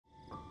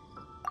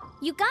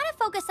You gotta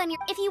focus on your...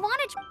 If you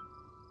want to...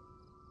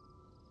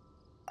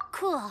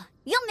 Cool.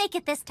 You'll make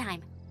it this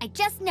time. I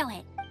just know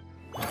it.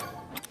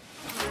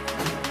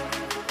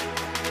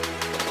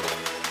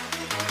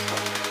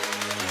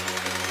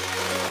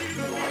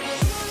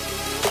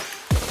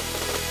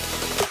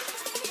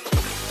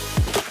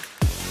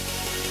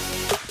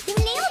 You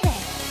nailed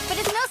it! But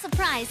it's no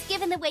surprise,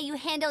 given the way you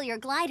handle your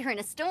glider in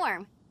a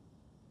storm.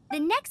 The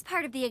next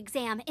part of the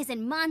exam is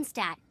in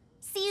Mondstadt.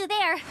 See you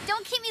there.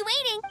 Don't keep me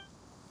waiting.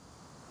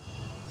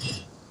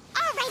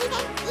 Alrighty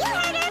then, you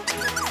heard her.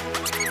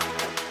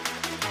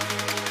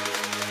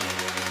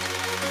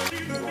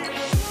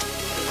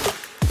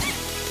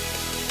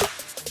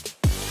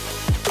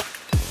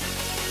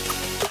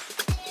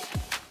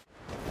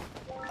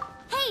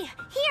 Hey,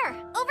 here,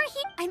 over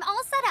here. I'm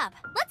all set up.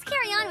 Let's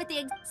carry on with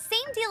the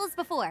same deal as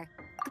before.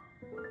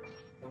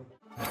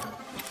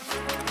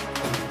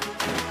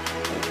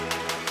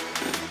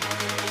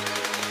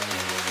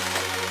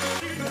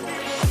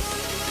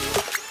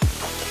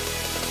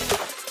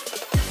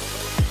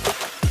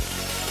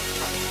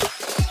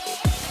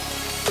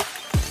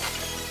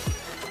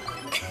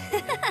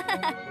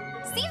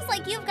 Seems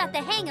like you've got the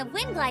hang of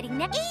wind gliding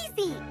now.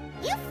 Easy!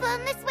 You've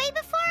flown this way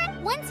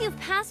before? Once you've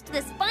passed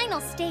this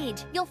final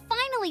stage, you'll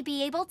finally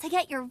be able to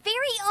get your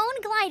very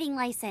own gliding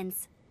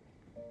license.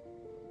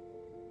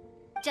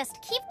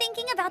 Just keep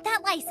thinking about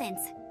that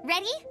license.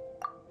 Ready?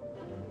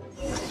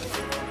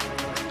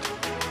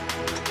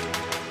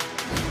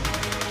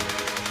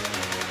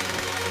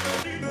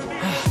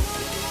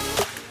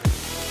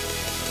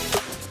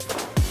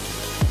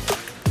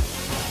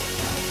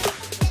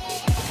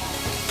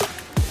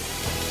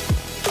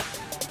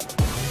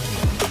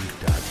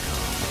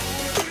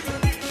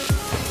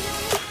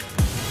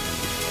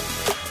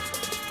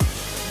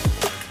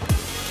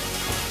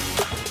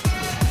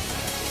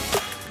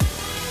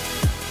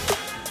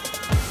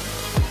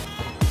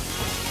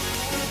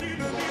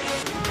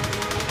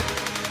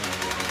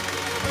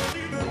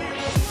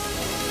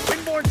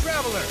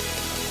 Traveler,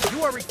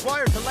 you are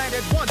required to land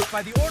at once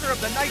by the order of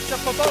the Knights of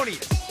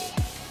Favonius.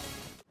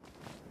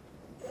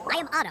 I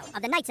am Otto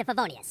of the Knights of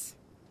Favonius.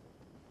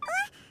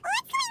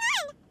 What's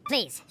going on?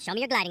 Please, show me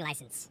your gliding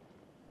license.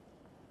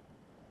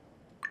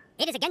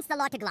 It is against the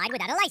law to glide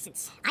without a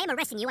license. I am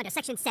arresting you under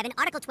Section 7,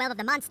 Article 12 of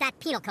the Mondstadt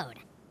Penal Code.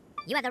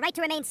 You have the right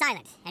to remain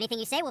silent. Anything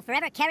you say will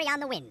forever carry on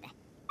the wind. Wait,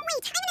 I'm an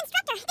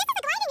instructor. This is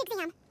a gliding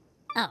exam.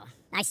 Oh,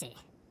 I see.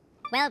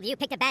 Well, you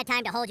picked a bad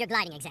time to hold your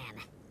gliding exam.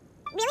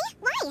 Really?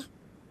 Why?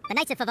 The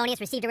Knights of Favonius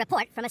received a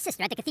report from a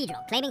sister at the cathedral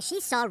claiming she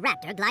saw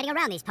Raptor gliding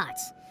around these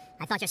parts.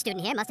 I thought your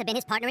student here must have been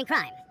his partner in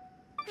crime.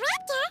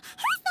 Raptor?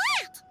 Who's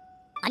that?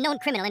 A known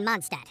criminal in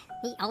Mondstadt.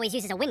 He always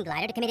uses a wind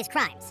glider to commit his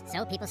crimes,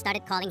 so people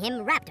started calling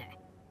him Raptor.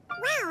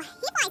 Wow,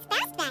 he flies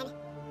fast then.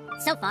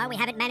 So far, we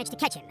haven't managed to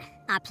catch him.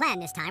 Our plan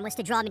this time was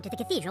to draw him into the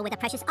cathedral with a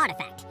precious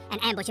artifact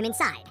and ambush him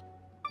inside.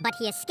 But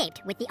he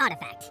escaped with the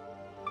artifact.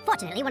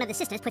 Fortunately, one of the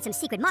sisters put some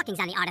secret markings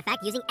on the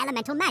artifact using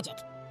elemental magic.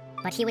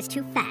 But he was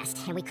too fast,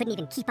 and we couldn't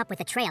even keep up with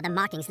the trail the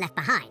markings left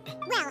behind.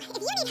 Well, if you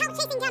need help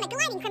chasing down a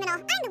gliding criminal,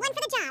 I'm the one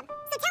for the job.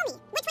 So tell me,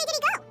 which way did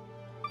he go?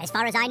 As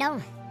far as I know,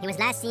 he was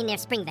last seen near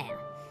Springvale.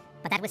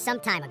 But that was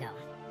some time ago.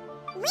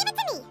 Leave it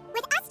to me.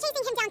 With us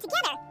chasing him down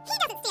together, he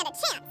doesn't stand a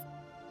chance.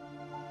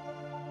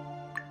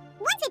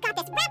 Once we've got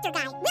this Raptor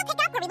guy, we'll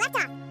pick up where we left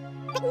off.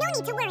 But no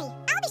need to worry.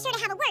 I'll be sure to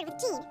have a word with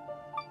Jean.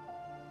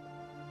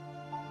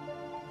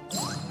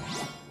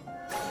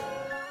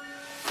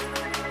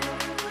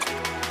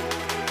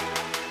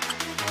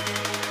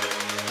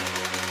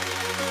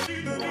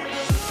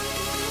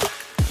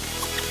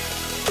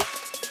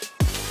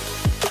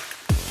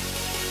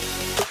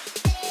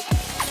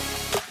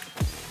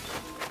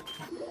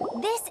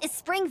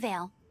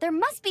 Springvale. There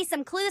must be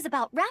some clues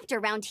about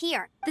Raptor around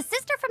here. The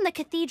sister from the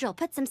cathedral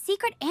put some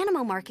secret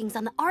animal markings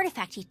on the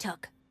artifact he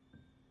took.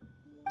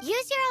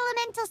 Use your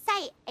elemental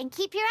sight and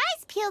keep your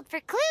eyes peeled for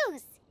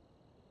clues.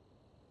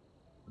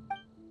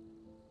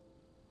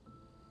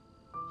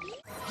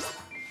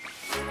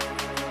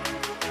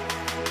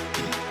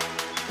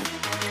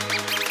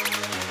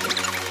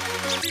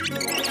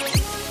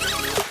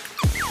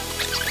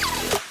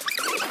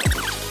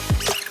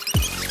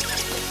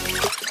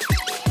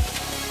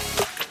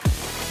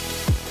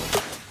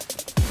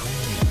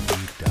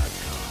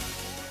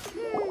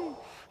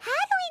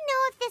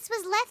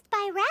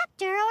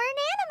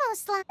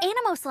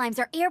 Animo slimes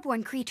are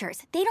airborne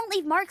creatures. They don't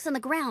leave marks on the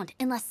ground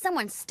unless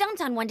someone stomped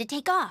on one to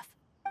take off.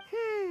 How do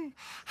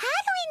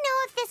we know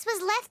if this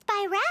was left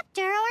by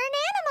Raptor or an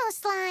animo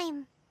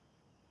slime?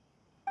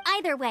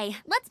 Either way,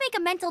 let's make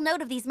a mental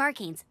note of these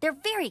markings. They're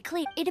very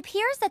clear. It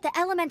appears that the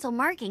elemental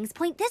markings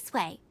point this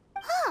way.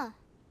 Huh.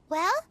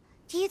 Well,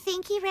 do you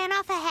think he ran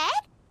off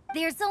ahead?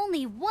 There's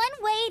only one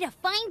way to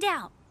find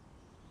out.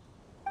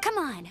 Come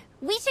on,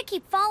 we should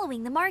keep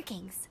following the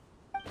markings.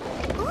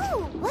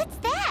 Ooh, what's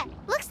that?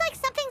 Looks like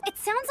something... It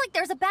sounds like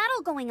there's a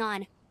battle going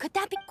on. Could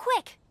that be...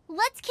 Quick,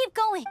 let's keep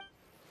going.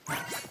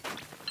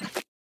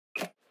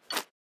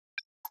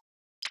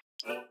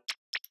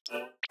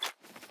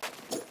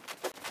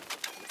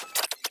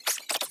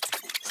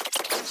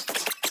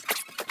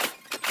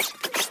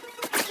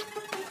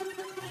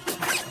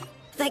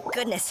 Thank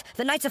goodness.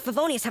 The Knights of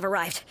Favonius have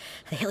arrived.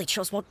 The hilly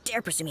trolls won't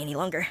dare pursue me any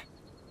longer.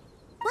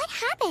 What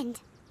happened?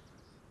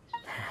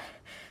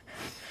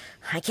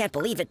 I can't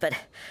believe it, but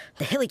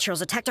the hilly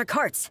trolls attacked our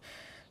carts.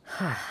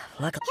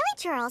 Luckily... Hilly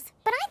Churls?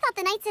 But I thought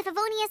the Knights of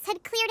Favonius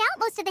had cleared out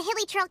most of the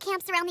hilly trail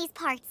camps around these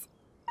parts.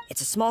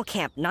 It's a small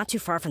camp not too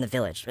far from the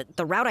village.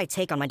 The route I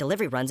take on my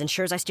delivery runs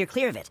ensures I steer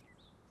clear of it.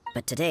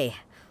 But today,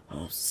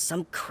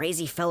 some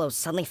crazy fellow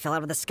suddenly fell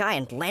out of the sky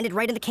and landed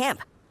right in the camp.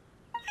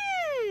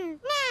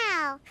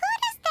 Now, who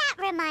does that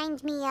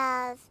remind me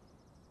of?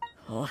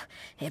 Oh,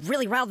 it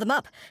really riled them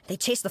up. They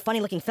chased the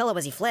funny-looking fellow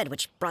as he fled,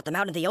 which brought them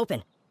out into the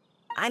open.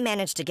 I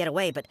managed to get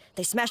away, but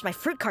they smashed my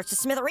fruit carts to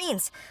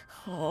smithereens.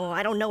 Oh,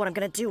 I don't know what I'm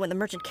gonna do when the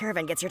merchant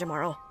caravan gets here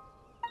tomorrow.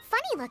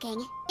 Funny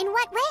looking? In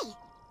what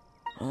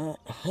way?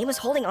 He was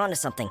holding on to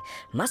something.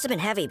 Must have been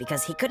heavy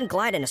because he couldn't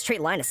glide in a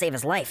straight line to save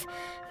his life.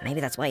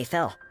 Maybe that's why he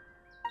fell.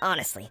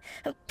 Honestly,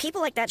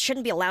 people like that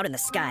shouldn't be allowed in the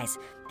skies.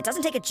 It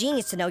doesn't take a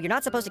genius to know you're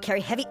not supposed to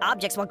carry heavy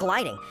objects while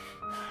gliding.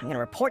 I'm gonna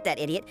report that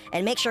idiot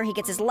and make sure he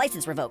gets his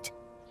license revoked.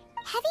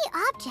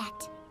 Heavy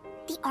object?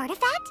 The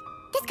artifact?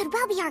 This could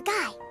well be our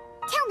guy.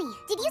 Tell me,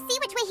 did you see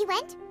which way he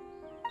went?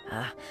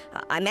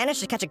 I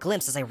managed to catch a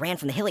glimpse as I ran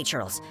from the hilly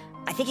churls.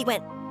 I think he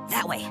went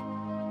that way.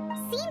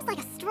 Seems like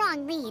a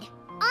strong lead.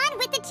 On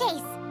with the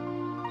chase!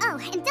 Oh,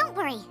 and don't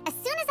worry. As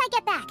soon as I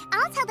get back,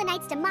 I'll tell the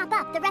Knights to mop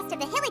up the rest of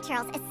the hilly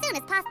churls as soon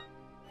as possible.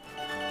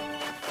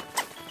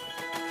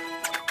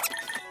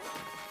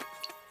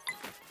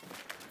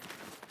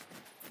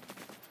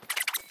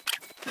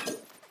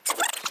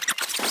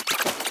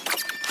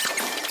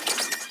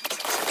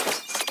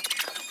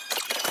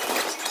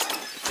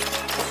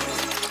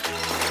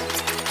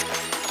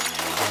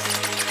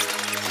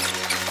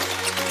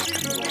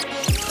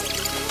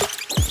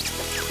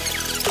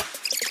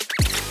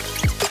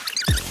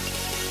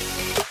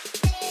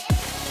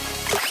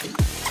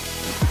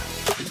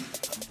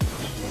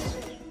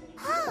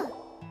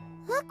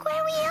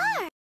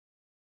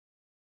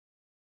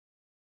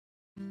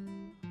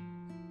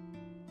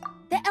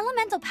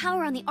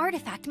 Power on the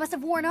artifact must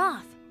have worn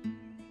off.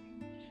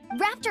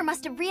 Raptor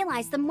must have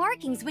realized the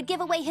markings would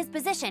give away his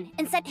position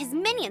and sent his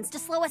minions to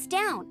slow us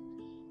down.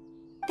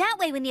 That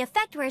way, when the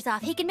effect wears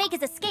off, he can make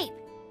his escape.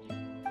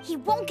 He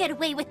won't get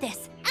away with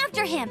this.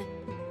 After him!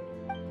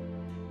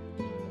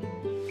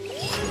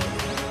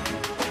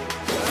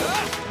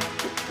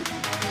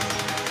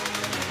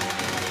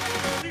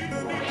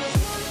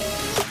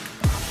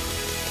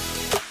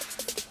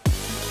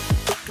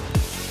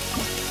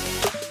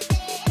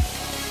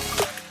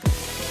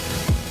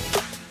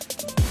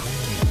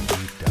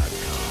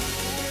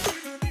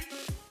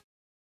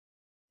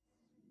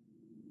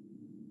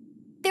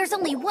 There's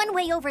only one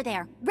way over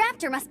there.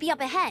 Raptor must be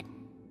up ahead.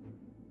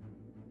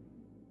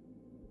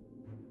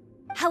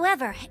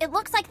 However, it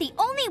looks like the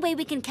only way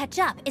we can catch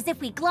up is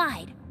if we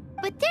glide.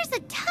 But there's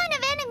a ton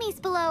of enemies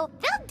below.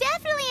 They'll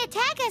definitely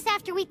attack us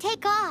after we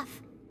take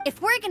off.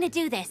 If we're gonna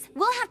do this,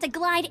 we'll have to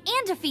glide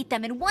and defeat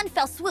them in one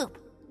fell swoop.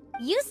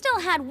 You still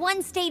had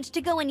one stage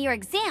to go in your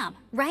exam,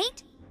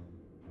 right?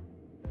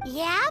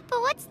 Yeah, but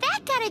what's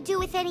that gotta do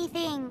with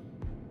anything?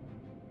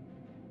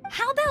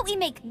 How about we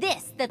make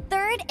this the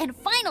third and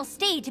final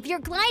stage of your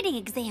gliding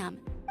exam?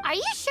 Are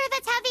you sure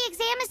that's how the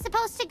exam is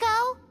supposed to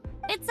go?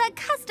 It's a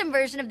custom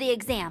version of the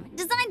exam,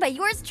 designed by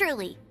yours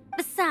truly.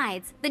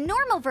 Besides, the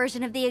normal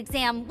version of the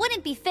exam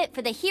wouldn't be fit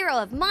for the hero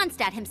of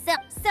Mondstadt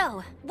himself.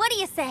 So, what do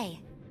you say?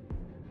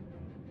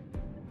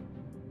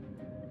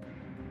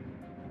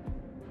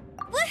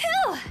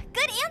 Woohoo!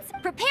 Good answer!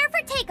 Prepare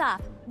for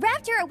takeoff!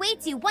 Raptor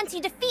awaits you once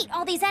you defeat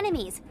all these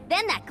enemies.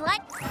 Then that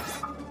glide...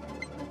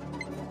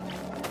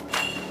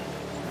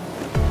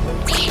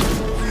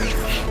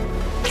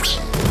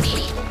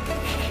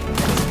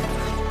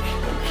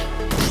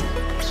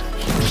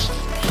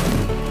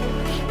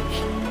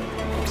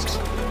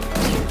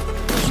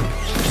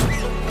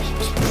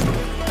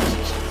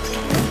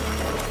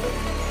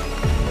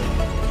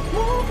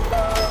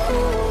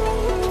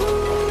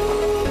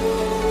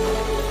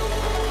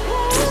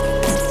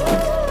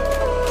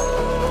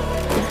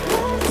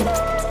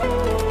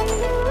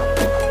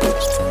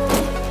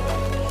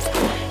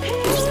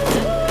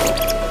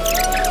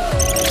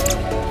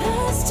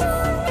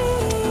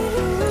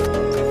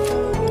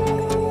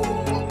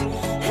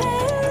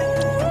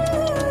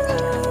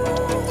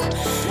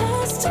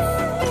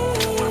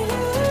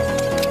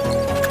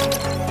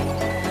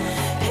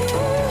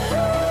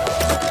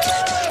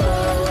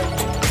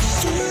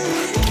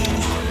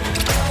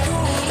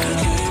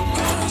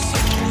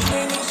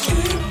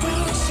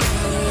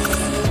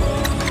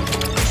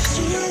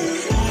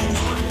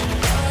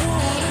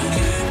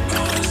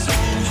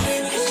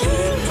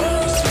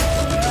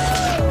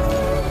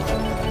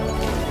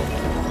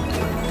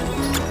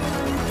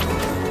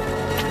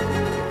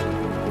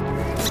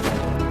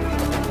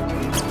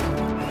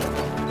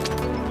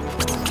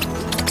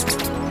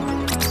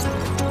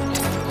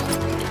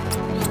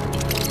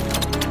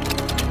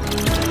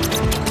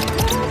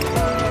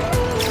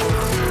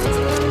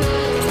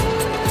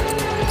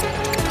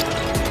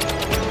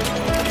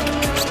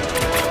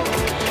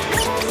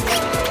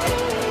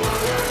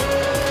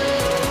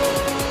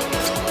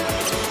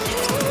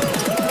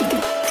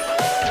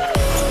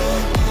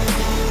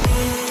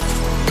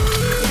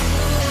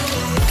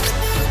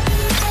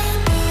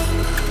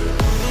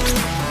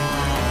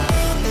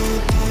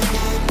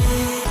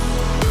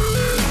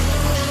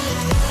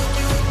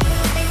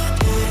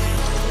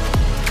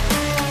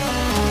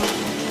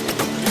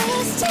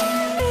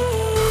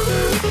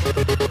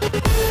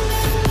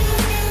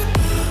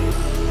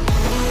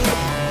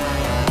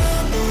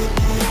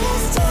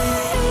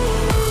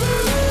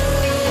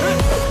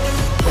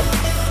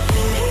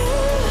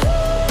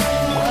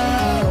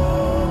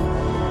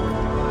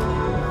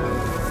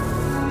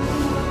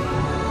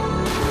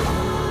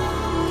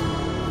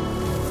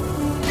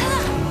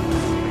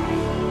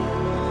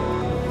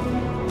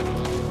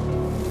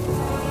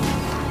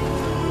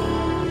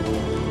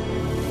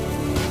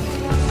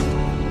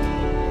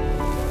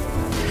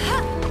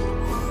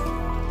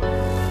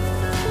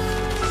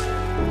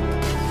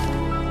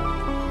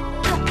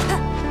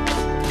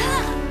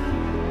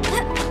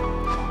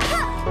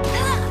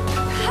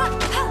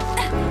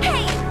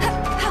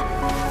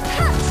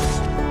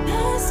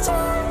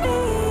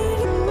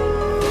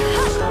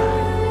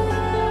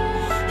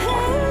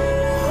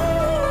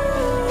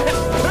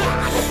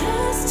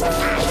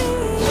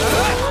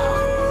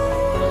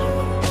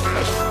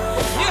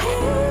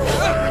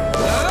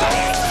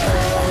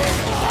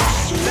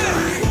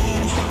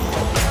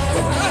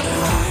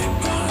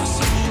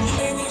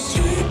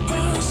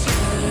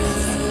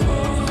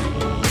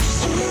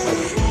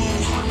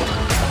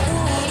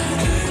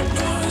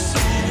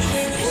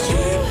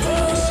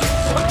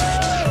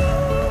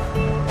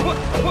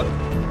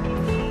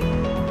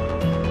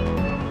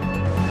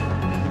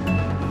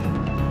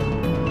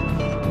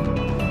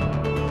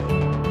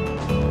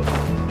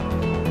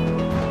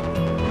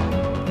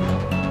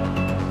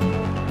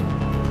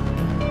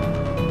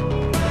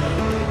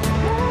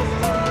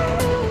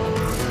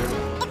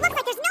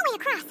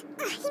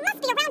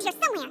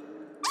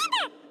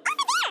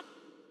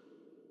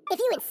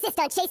 insist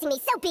on chasing me,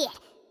 so be it.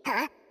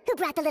 Huh? Who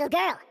brought the little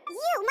girl?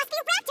 You must be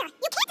a raptor!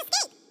 You can't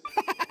escape!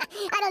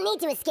 I don't need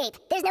to escape.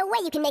 There's no way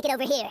you can make it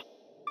over here.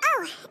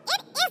 Oh,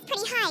 it is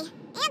pretty high,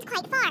 and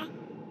quite far.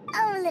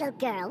 Oh, little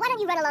girl, why don't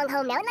you run along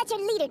home now and let your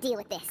leader deal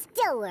with this?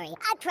 Don't worry,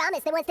 I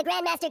promise that once the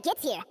Grandmaster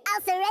gets here,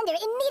 I'll surrender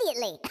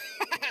immediately.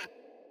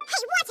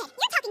 Hey, watch it!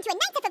 You're talking to a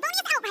Knights of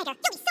Favonius outrider!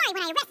 You'll be sorry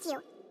when I arrest you!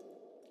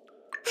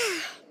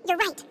 You're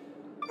right.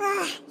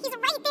 He's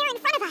right there in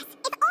front of us.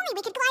 If only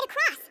we could glide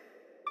across.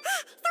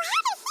 So how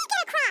did he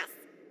get across?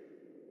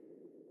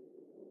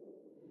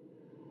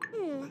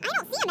 I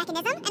don't see a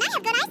mechanism, and I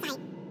have good eyesight.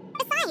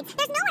 Besides,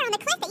 there's nowhere on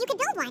the cliff that you could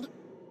build one.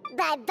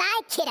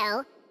 Bye-bye, kiddo.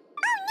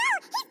 Oh no!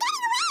 He's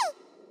getting away!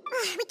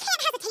 We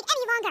can't hesitate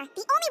any longer.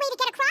 The only way to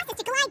get across is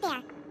to glide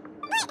there.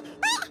 But...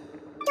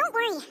 Don't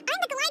worry. I'm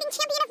the gliding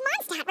champion of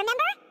Mondstadt,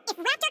 remember? If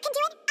Raptor can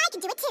do it, I can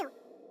do it too.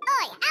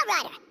 Oi,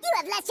 Outrider! You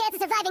have less chance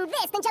of surviving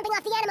this than jumping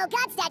off the animal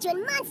god statue in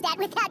Mondstadt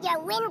without your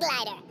wind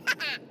glider.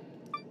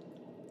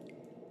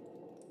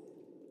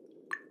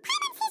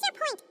 Clemens, here's your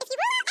point. If you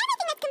rule out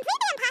everything that's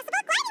completely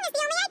impossible, gliding is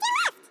the only idea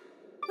left.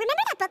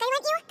 Remember that book I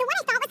lent you? The one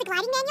I thought was a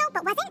gliding manual,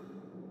 but wasn't?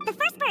 The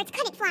first birds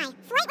couldn't fly.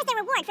 Flight was their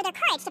reward for their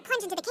courage to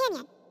plunge into the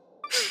canyon.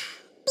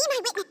 Be my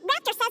witness.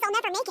 Raptor says I'll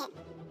never make it.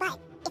 But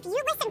if you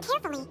listen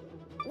carefully...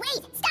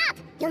 Wait! Stop!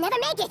 You'll never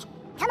make it!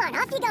 Come on,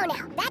 off you go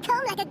now. Back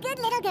home like a good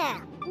little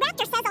girl.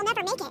 Raptor says I'll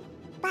never make it.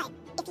 But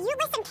if you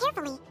listen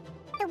carefully,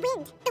 the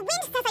wind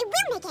says I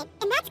will make it,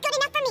 and that's good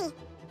enough for me.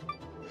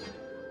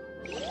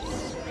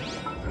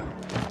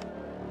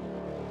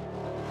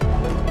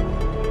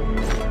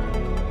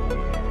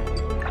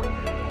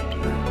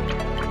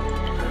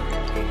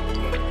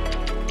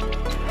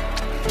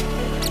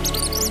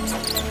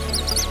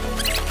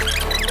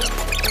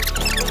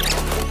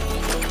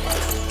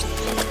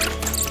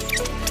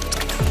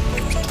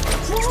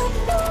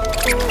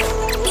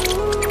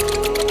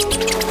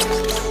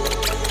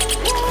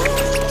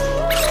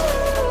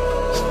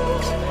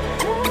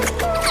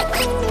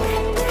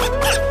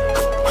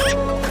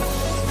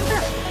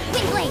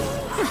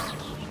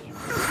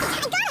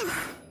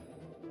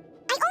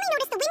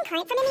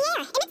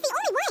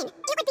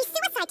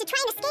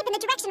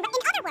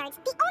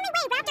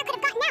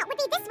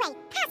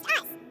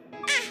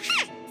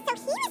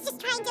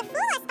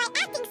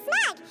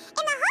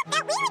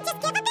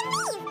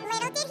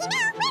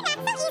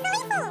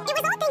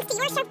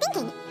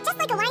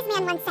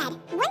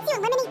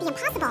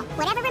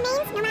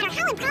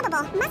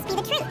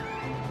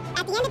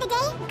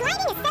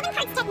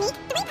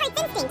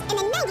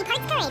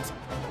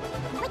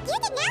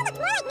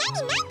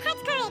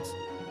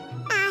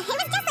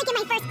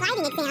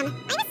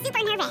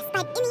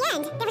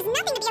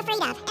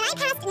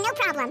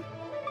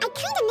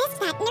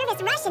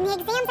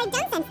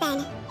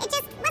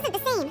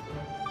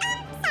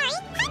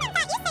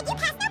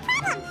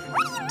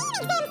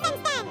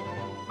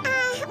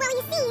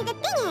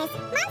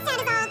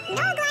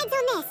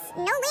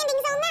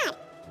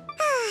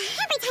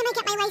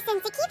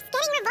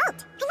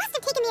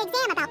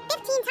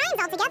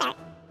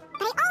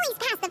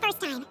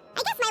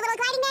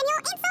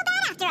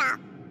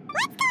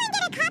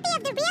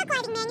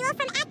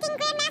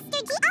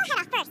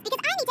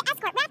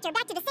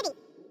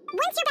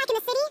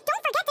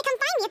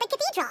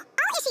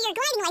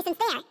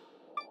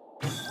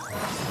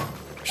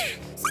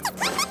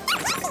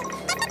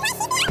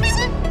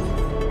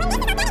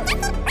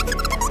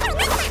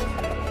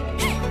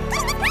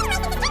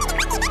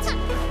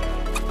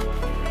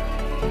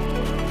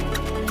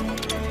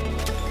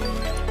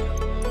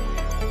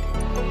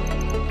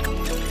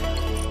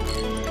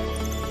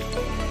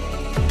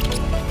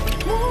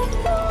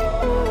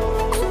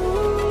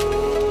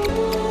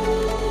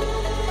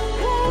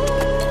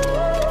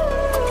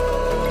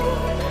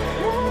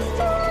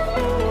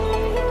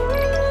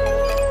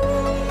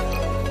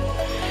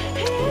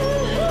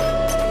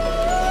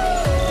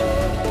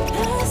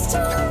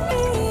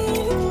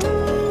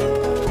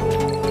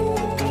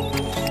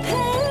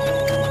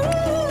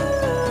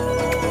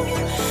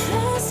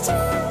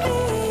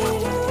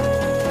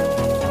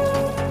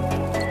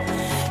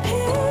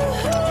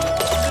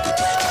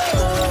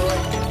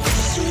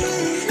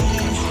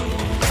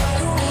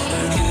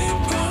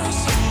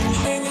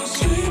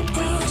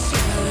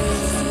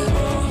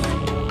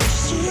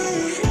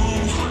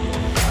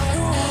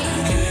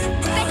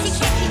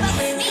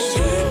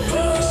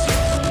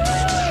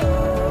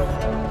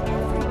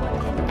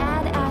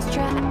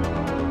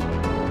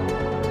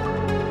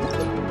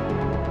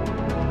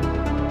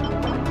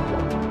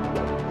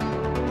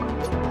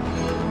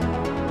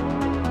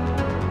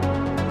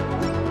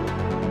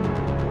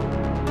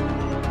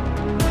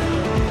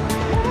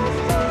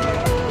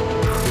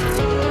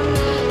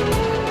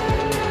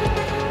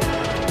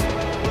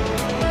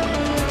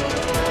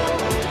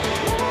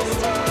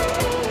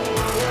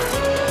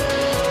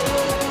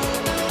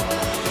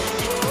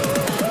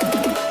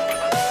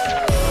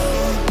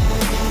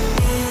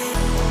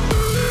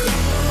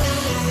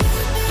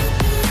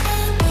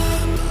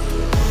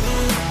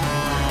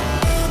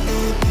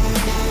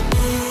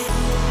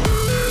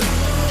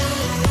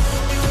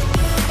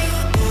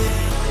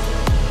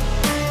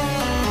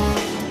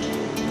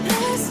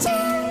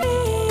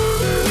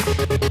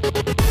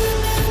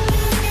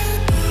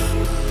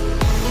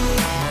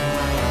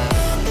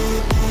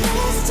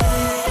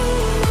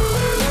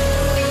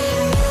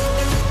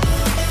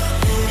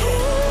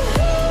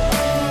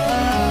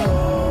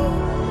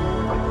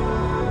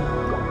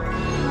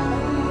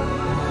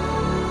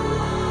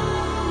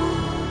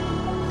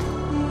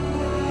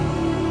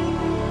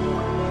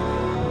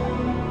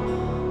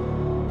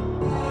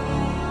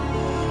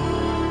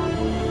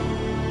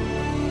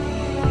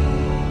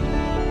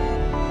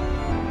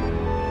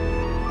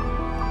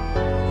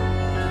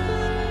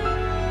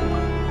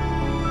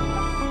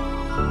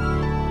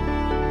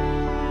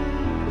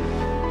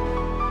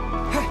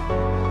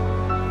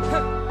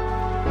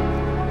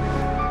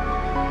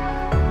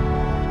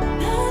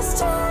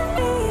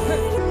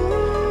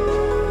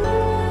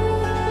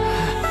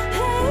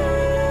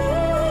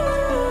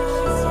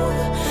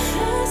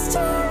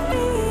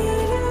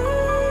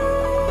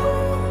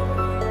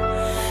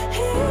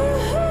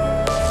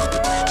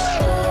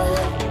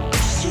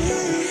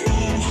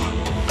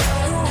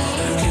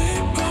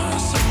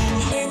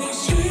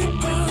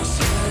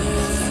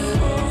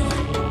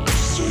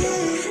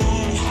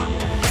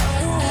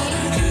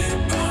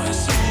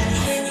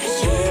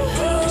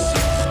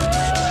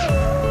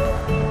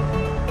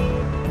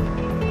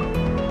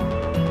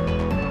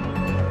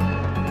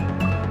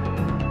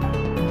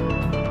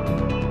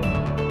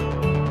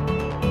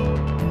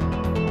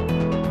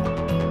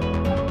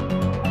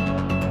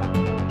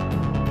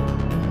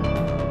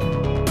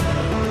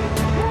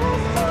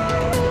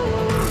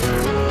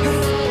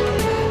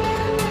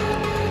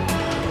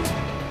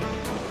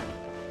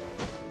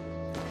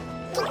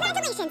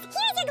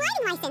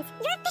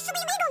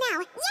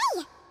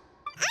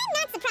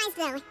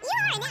 though. You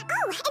are an...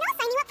 Oh, and I'll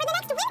sign you up for the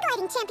next wind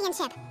gliding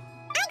championship.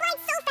 I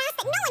glide so fast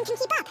that no one can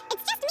keep up.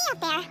 It's just me up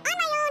there, on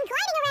my own,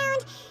 gliding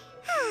around.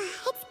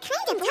 It's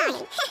kind of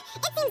boring.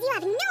 It seems you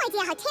have no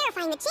idea how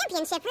terrifying the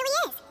championship really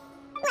is.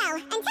 Well,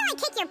 until I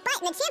kick your butt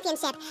in the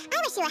championship, I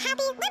wish you a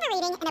happy,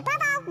 liberating, and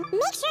above all,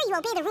 make sure you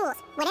obey the rules.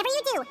 Whatever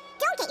you do,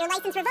 don't get your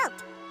license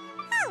revoked.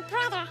 Oh,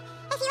 brother.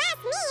 If you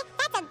ask me,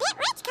 that's a bit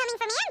rich coming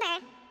from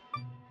Amber.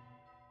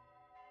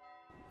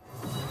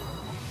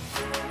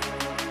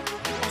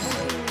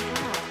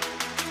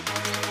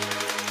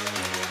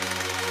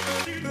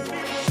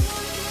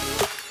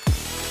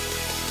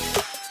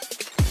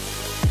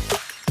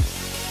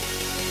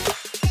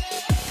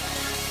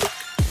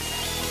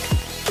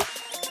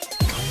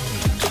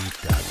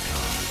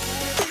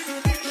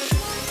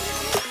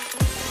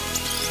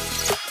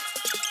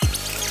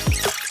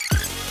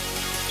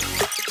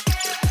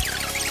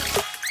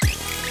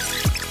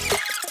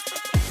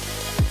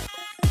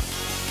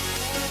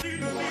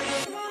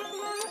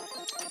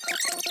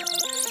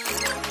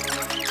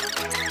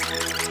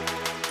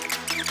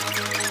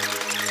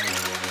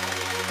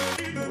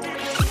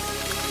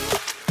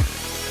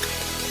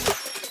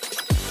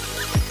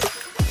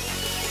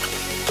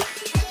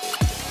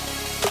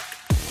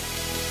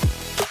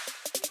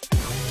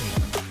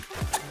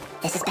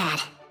 This is bad.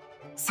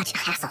 Such a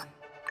hassle.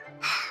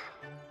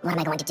 What am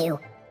I going to do?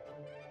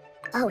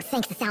 Oh,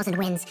 thank the thousand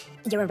winds.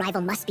 Your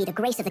arrival must be the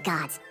grace of the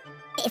gods.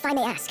 If I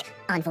may ask,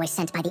 envoy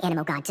sent by the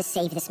Animo god to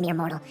save this mere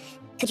mortal,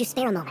 could you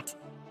spare a moment?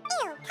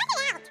 Ew, cut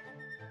it out!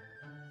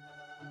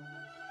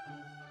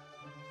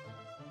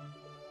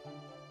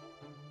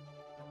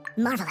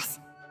 Marvelous.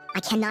 I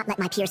cannot let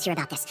my peers hear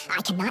about this.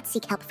 I cannot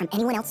seek help from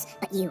anyone else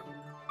but you.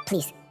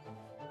 Please,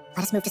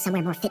 let us move to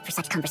somewhere more fit for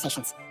such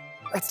conversations.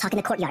 Let's talk in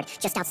the courtyard,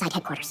 just outside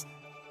headquarters.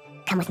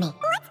 Come with me.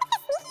 What's with the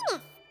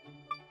sneakiness?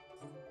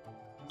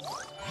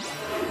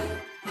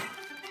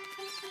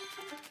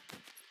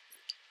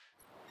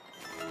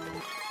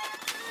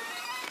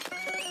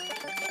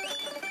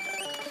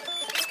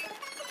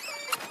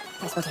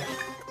 This will do.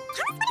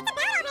 Tell us what it's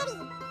about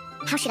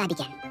already! How should I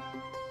begin?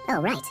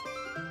 Oh, right.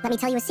 Let me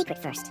tell you a secret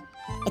first.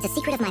 It's a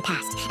secret of my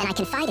past, and I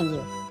confide in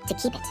you to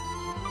keep it.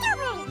 Don't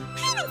worry!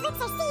 Paimon's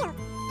lips are sealed!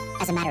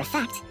 As a matter of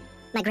fact,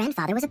 my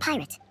grandfather was a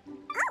pirate.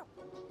 Oh!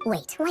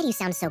 Wait, why do you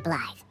sound so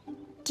blithe?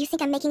 Do you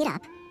think I'm making it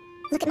up?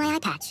 Look at my eye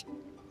patch.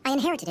 I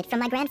inherited it from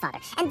my grandfather,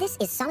 and this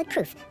is solid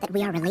proof that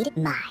we are related.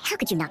 My, how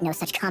could you not know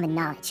such common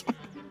knowledge?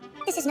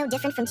 This is no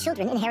different from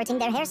children inheriting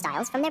their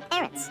hairstyles from their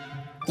parents.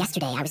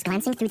 Yesterday, I was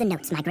glancing through the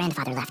notes my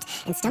grandfather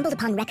left and stumbled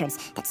upon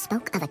records that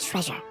spoke of a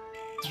treasure.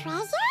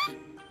 Treasure?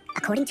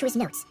 According to his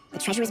notes, the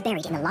treasure is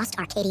buried in the lost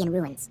Arcadian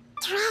ruins.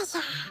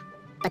 Treasure!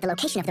 But the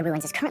location of the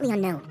ruins is currently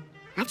unknown.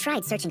 I've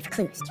tried searching for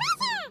clues.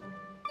 Treasure!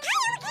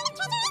 What kind of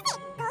treasure is it?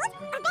 Gold?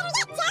 Or better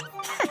yet,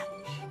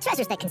 gems?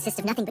 Treasures that consist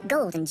of nothing but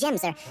gold and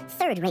gems are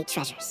third-rate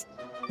treasures.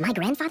 My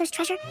grandfather's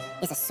treasure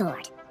is a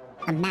sword.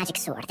 A magic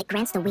sword that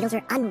grants the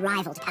wielder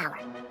unrivaled power.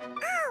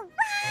 Oh,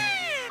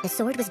 wow! The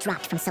sword was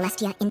dropped from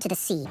Celestia into the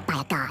sea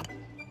by a god.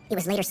 It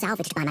was later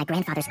salvaged by my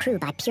grandfather's crew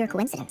by pure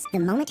coincidence. The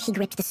moment he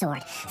gripped the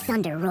sword,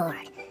 thunder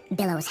roared,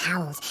 billows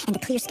howled, and the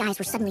clear skies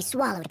were suddenly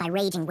swallowed by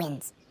raging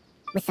winds.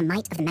 With the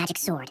might of the magic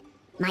sword,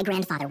 my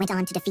grandfather went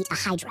on to defeat a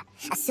hydra,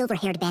 a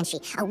silver-haired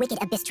banshee, a wicked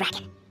abyss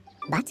dragon.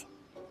 But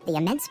the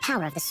immense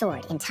power of the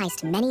sword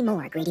enticed many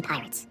more greedy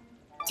pirates.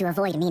 To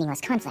avoid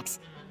meaningless conflicts,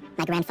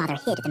 my grandfather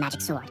hid the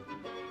magic sword.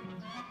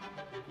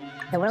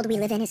 The world we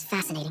live in is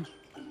fascinating,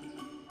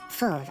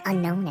 full of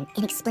unknown and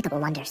inexplicable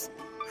wonders.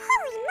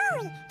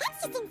 Holy moly,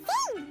 that's just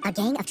insane! A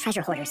gang of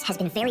treasure hoarders has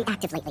been very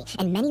active lately,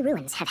 and many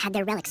ruins have had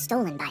their relics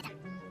stolen by them.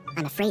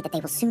 I'm afraid that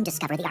they will soon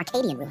discover the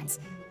Arcadian ruins,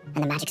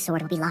 and the magic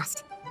sword will be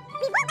lost.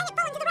 We won't let it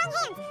fall into the wrong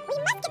hands! We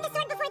must get the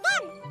sword before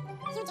them!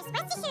 You just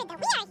rest assured that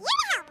we are here to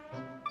help!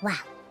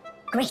 Wow.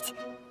 Great.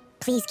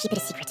 Please keep it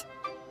a secret.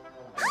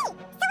 Hey! So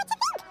what you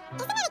think?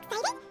 Isn't that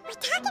exciting?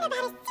 We're talking about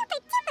a super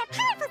duper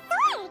powerful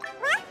sword!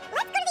 Well,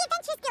 let's go to the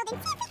Adventurers Guild and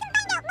see if we can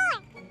find out more!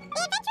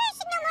 The adventurers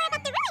should know more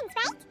about the ruins,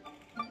 right?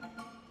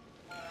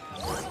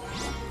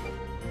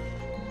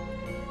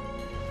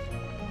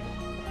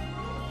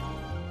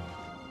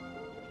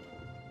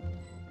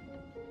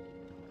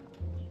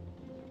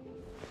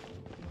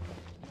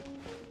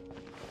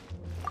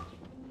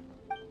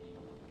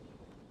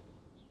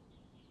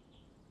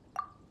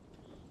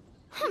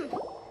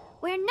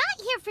 We're not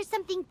here for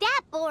something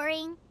that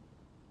boring.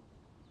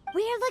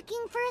 We're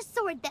looking for a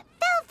sword that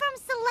fell from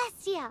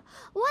Celestia.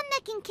 One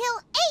that can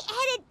kill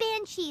 8-headed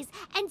banshees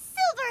and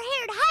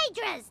silver-haired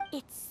hydras.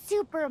 It's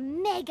super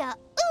mega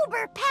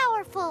uber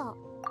powerful.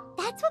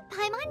 That's what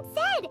Paimon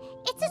said.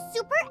 It's a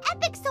super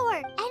epic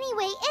sword.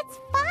 Anyway, it's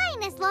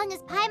fine as long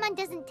as Paimon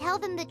doesn't tell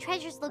them the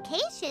treasure's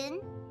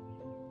location.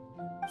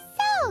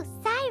 So,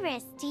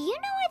 Cyrus, do you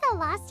know where the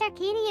lost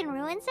Arcadian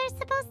ruins are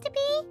supposed to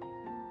be?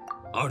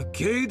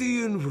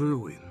 Arcadian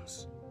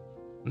ruins.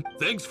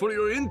 Thanks for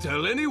your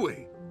intel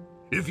anyway.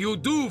 If you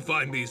do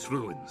find these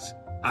ruins,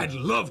 I'd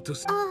love to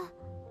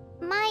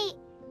My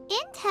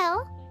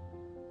intel?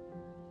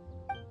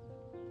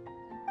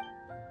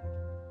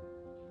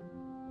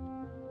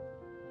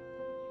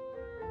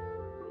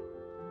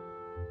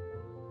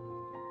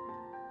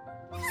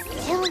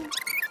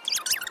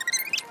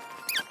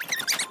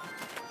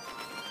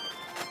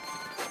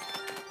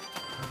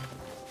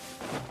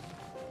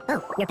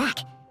 Oh, you're back.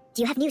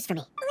 Do you have news for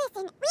me?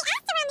 Listen, we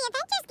asked around the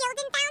Adventures Guild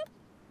and found,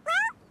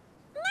 well,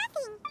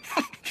 nothing.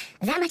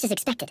 That much is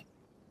expected.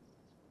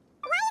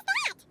 Why is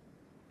that?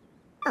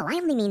 Oh, I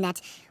only mean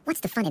that what's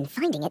the fun in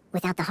finding it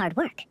without the hard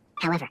work?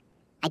 However,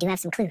 I do have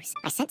some clues.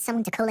 I sent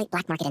someone to collate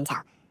black market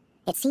intel.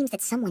 It seems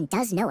that someone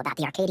does know about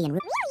the Arcadian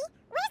route. Really?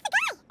 Where's the guy?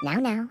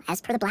 Now,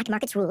 as per the black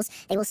market's rules,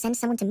 they will send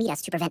someone to meet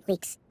us to prevent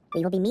leaks.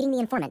 We will be meeting the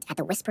informant at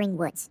the Whispering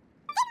Woods.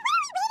 Then what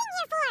are we waiting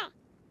here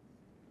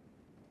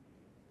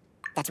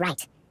for? That's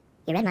right.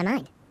 You read my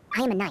mind.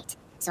 I am a knight,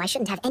 so I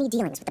shouldn't have any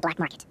dealings with the black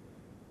market.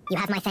 You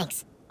have my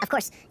thanks. Of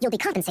course, you'll be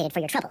compensated for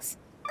your troubles.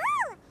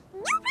 Oh,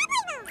 no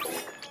problemos.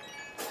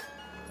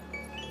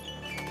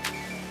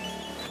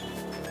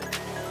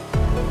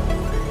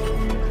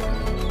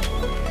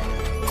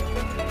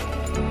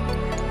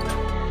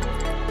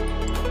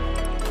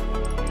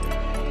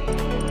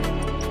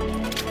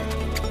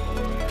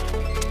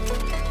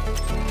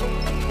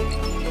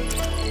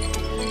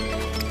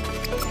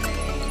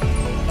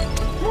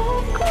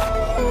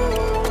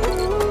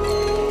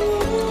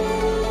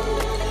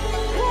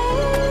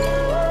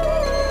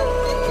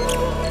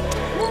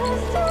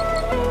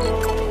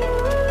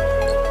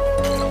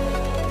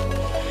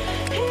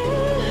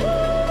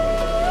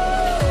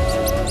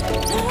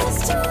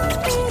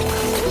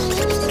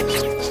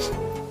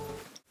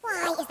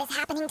 Why is this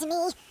happening to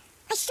me?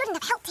 I shouldn't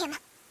have helped him. Him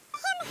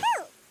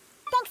who?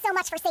 Thanks so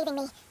much for saving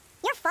me.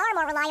 You're far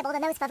more reliable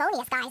than those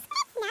Favonius guys.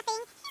 It's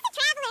nothing. He's a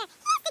traveler.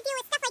 He has to deal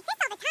with stuff like this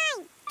all the time.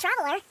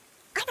 Traveler?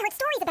 I've heard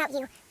stories about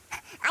you.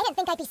 I didn't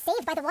think I'd be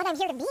saved by the one I'm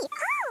here to meet.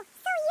 Oh,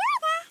 so you're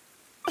the...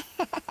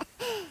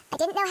 I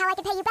didn't know how I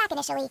could pay you back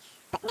initially,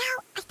 but now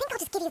I think I'll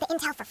just give you the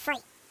intel for free.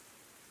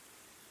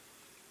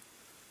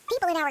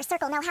 People in our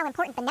circle know how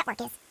important the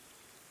network is.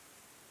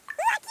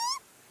 Lucky?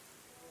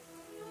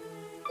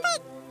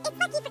 But it's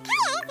lucky for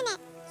Kaya, isn't it?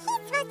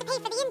 He's supposed to pay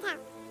for the intel.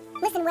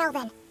 Listen well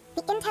then.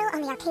 The intel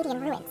on the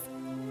Arcadian ruins.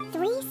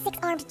 3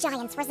 6-armed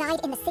giants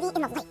reside in the city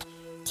in the lake.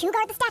 2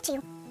 guard the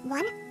statue.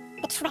 1,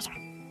 the treasure.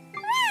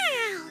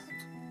 Right.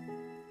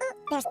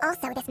 There's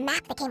also this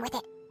map that came with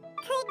it.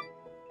 Could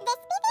this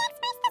be the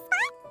express the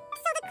spot?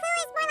 So the clue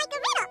is more like a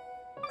riddle.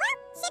 Well,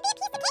 should be a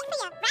piece of cake for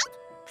you, right?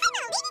 I'm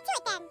gonna lead you to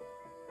it then.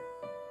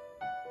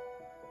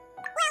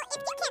 Well, if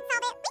you can't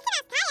solve it, we can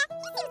ask Kaya. He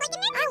seems like a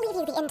nerd. I'll leave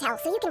you the intel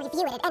so you can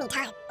review it at any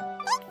time.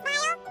 Thanks,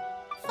 Smile.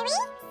 3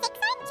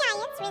 6-armed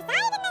giants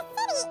reside in the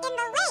city in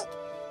the lake.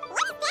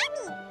 What does that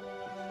mean?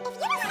 If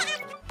you don't want to ask...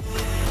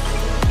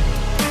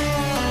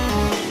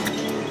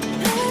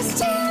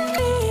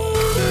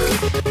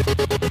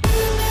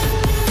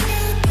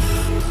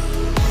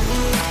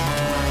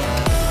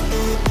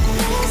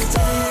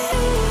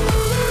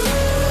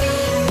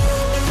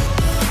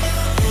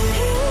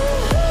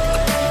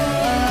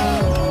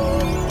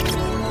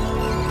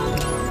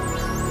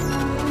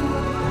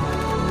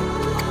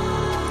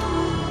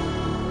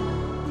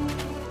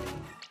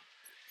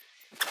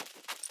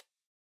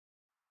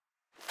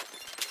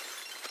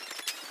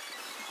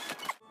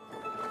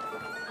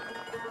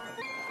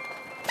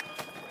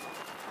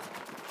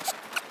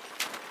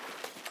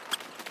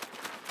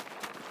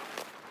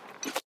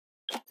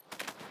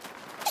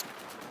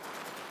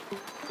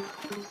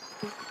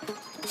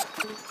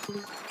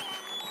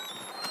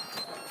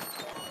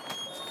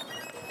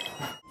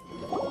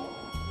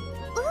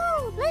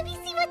 Ooh, let me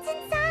see what's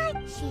inside.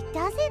 She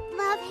doesn't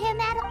love him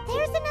at all.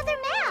 There's another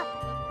map.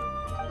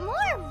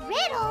 More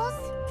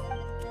riddles?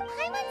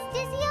 Paimon's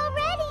dizzy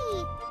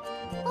already.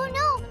 Oh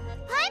no,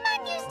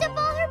 Paimon used up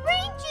all her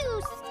brain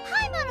juice.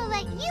 Paimon will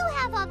let you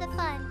have all the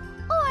fun.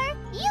 Or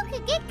you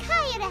could get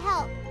Kaya to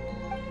help.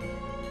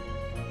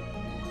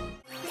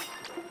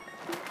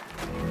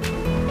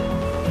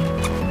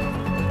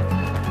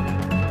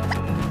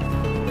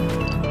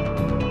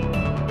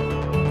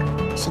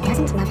 She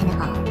doesn't love him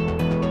at all.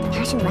 The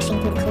passion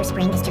rushing through the clear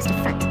spring is just a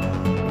front.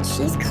 When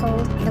she's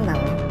cold and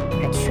alone,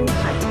 her true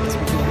heart is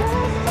revealed.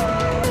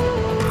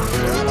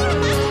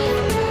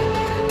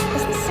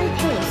 Is this some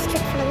page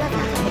stripped from a love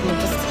novel that you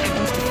just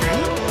happened to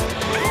find?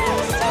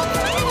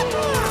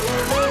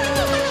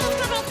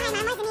 I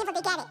wasn't able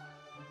to get it.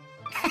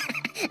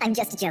 I'm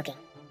just joking.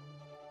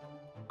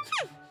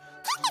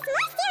 Take this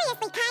more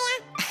seriously,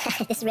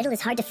 Kaya. This riddle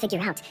is hard to figure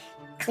out.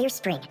 Clear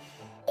spring.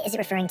 Is it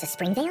referring to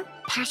Springvale?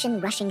 Passion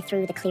rushing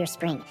through the clear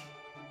spring.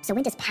 So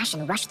when does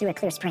passion rush through a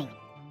clear spring?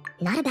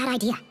 Not a bad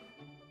idea.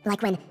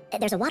 Like when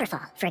there's a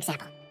waterfall, for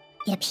example.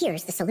 It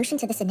appears the solution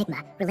to this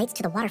enigma relates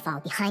to the waterfall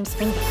behind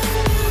Springvale.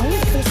 Only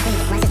the clear spring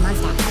that blesses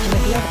Mondstadt can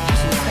reveal the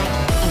passion described,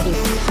 and the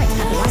parts of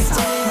the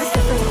waterfall must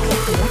refer to the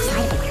cliff on the left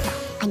side of the waterfall.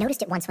 I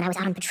noticed it once when I was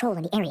out on patrol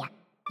in the area.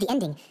 The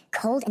ending,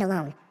 cold and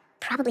alone,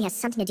 probably has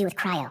something to do with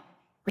cryo,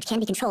 which can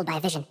be controlled by a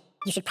vision.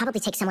 You should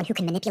probably take someone who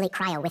can manipulate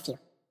cryo with you.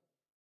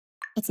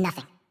 It's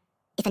nothing.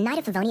 If a knight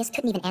of Favonius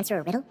couldn't even answer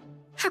a riddle,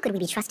 how could we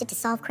be trusted to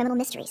solve criminal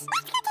mysteries?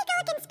 Let's go take a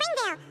look in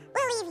Springvale.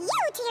 We'll leave you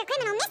to your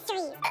criminal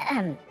mysteries.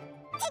 No,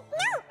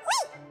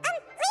 wait!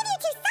 Leave you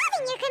to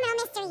solving your criminal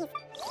mysteries.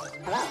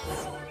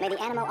 Hello. May the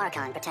Animo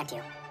Archon protect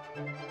you.